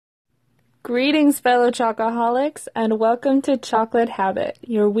Greetings, fellow chocoholics, and welcome to Chocolate Habit,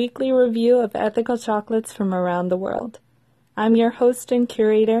 your weekly review of ethical chocolates from around the world. I'm your host and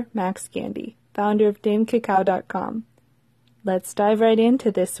curator, Max Gandy, founder of DameCacao.com. Let's dive right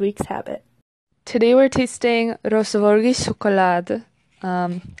into this week's habit. Today we're tasting Rozvörgi Chokolad.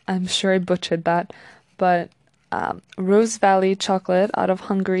 I'm sure I butchered that, but Rose Valley chocolate out of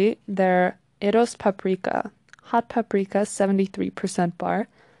Hungary. They're Eros Paprika, hot paprika, 73% bar.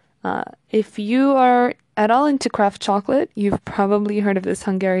 If you are at all into craft chocolate, you've probably heard of this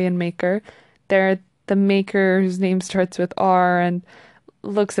Hungarian maker. They're the maker whose name starts with R and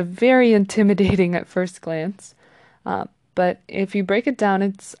looks very intimidating at first glance. But if you break it down,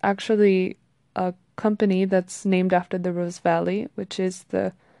 it's actually a company that's named after the Rose Valley, which is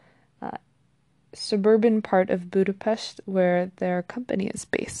the suburban part of Budapest where their company is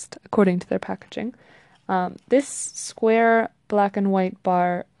based, according to their packaging. This square black and white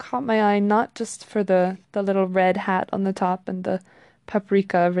bar caught my eye not just for the little red hat on the top and the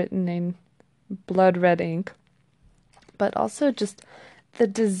paprika written in blood red ink, but also just the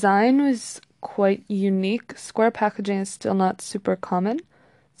design was quite unique. Square packaging is still not super common,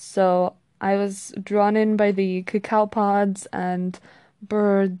 so I was drawn in by the cacao pods and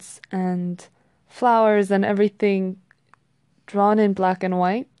birds and flowers and everything drawn in black and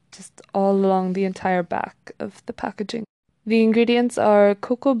white, just all along the entire back of the packaging. The ingredients are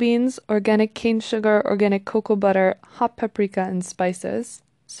cocoa beans, organic cane sugar, organic cocoa butter, hot paprika, and spices.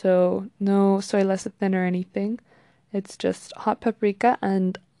 So no soy lecithin or anything. It's just hot paprika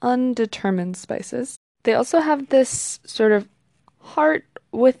and undetermined spices. They also have this sort of heart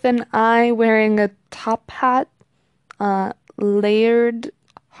with an eye wearing a top hat, layered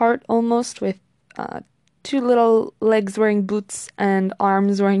heart almost with two little legs wearing boots and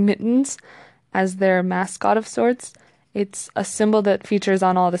arms wearing mittens as their mascot of sorts. It's a symbol that features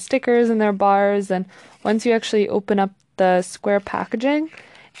on all the stickers in their bars, and once you actually open up the square packaging,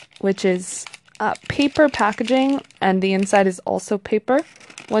 which is paper packaging, and the inside is also paper,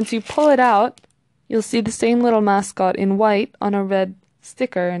 once you pull it out, you'll see the same little mascot in white on a red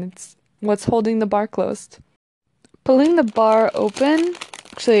sticker, and it's what's holding the bar closed. Pulling the bar open,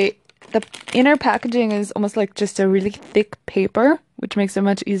 actually, the inner packaging is almost like just a really thick paper, which makes it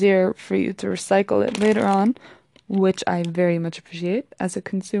much easier for you to recycle it later on, which I very much appreciate as a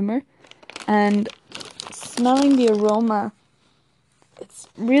consumer. And smelling the aroma, it's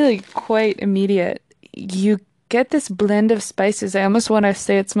really quite immediate. You get this blend of spices. I almost want to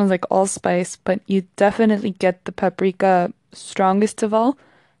say it smells like allspice, but you definitely get the paprika strongest of all.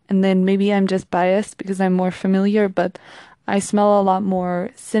 And then maybe I'm just biased because I'm more familiar, but I smell a lot more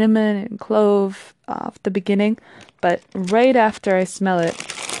cinnamon and clove off the beginning. But right after I smell it,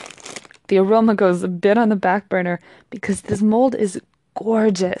 the aroma goes a bit on the back burner because this mold is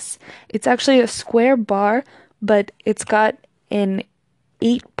gorgeous. It's actually a square bar, but it's got an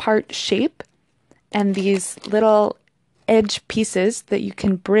 8-part shape and these little edge pieces that you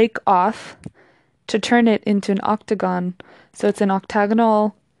can break off to turn it into an octagon. So it's an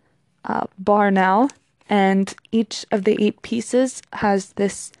octagonal bar now, and each of the 8 pieces has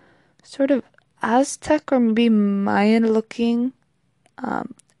this sort of Aztec or maybe Mayan looking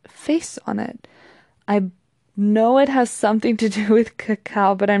face on it. I know it has something to do with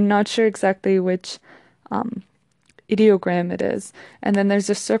cacao, but I'm not sure exactly which ideogram it is. And then there's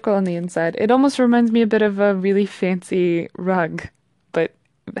a circle on the inside. It almost reminds me a bit of a really fancy rug, but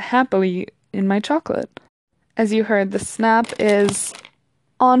happily in my chocolate. As you heard, the snap is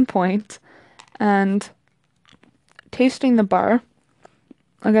on point, and tasting the bar,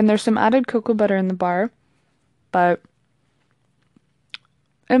 again, there's some added cocoa butter in the bar, but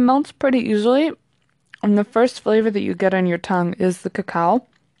it melts pretty easily, and the first flavor that you get on your tongue is the cacao,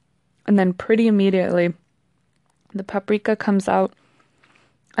 and then pretty immediately the paprika comes out,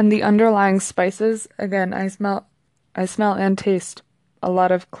 and the underlying spices, again, I smell and taste a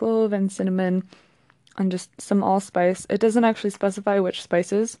lot of clove and cinnamon and just some allspice. It doesn't actually specify which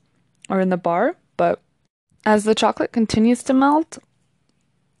spices are in the bar, but as the chocolate continues to melt,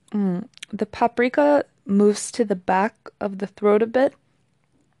 the paprika moves to the back of the throat a bit,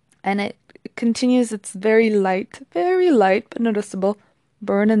 and it continues its very light but noticeable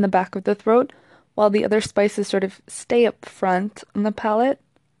burn in the back of the throat, while the other spices sort of stay up front on the palate,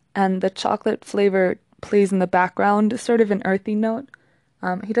 and the chocolate flavor plays in the background, sort of an earthy note.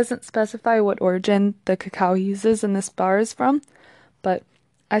 He doesn't specify what origin the cacao he uses in this bar is from, but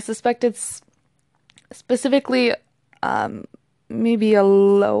I suspect it's specifically maybe a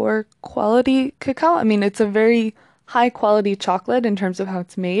lower quality cacao. I mean, it's a very high quality chocolate in terms of how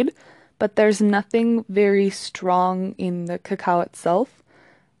it's made, but there's nothing very strong in the cacao itself.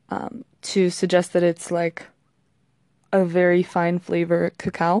 to suggest that it's like a very fine flavor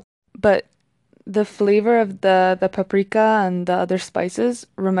cacao. But the flavor of the paprika and the other spices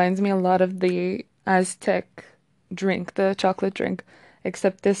reminds me a lot of the Aztec drink, the chocolate drink,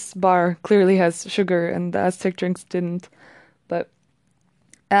 except this bar clearly has sugar and the Aztec drinks didn't. But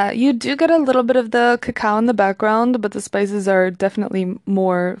you do get a little bit of the cacao in the background, but the spices are definitely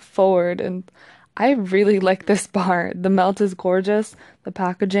more forward. And I really like this bar. The melt is gorgeous, the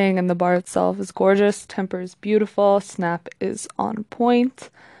packaging and the bar itself is gorgeous, temper is beautiful, snap is on point,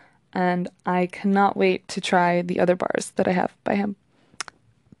 and I cannot wait to try the other bars that I have by him.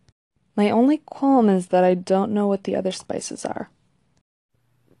 My only qualm is that I don't know what the other spices are.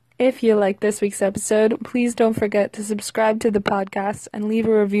 If you like this week's episode, please don't forget to subscribe to the podcast and leave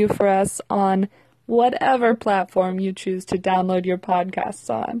a review for us on whatever platform you choose to download your podcasts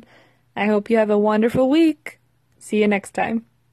on. I hope you have a wonderful week. See you next time.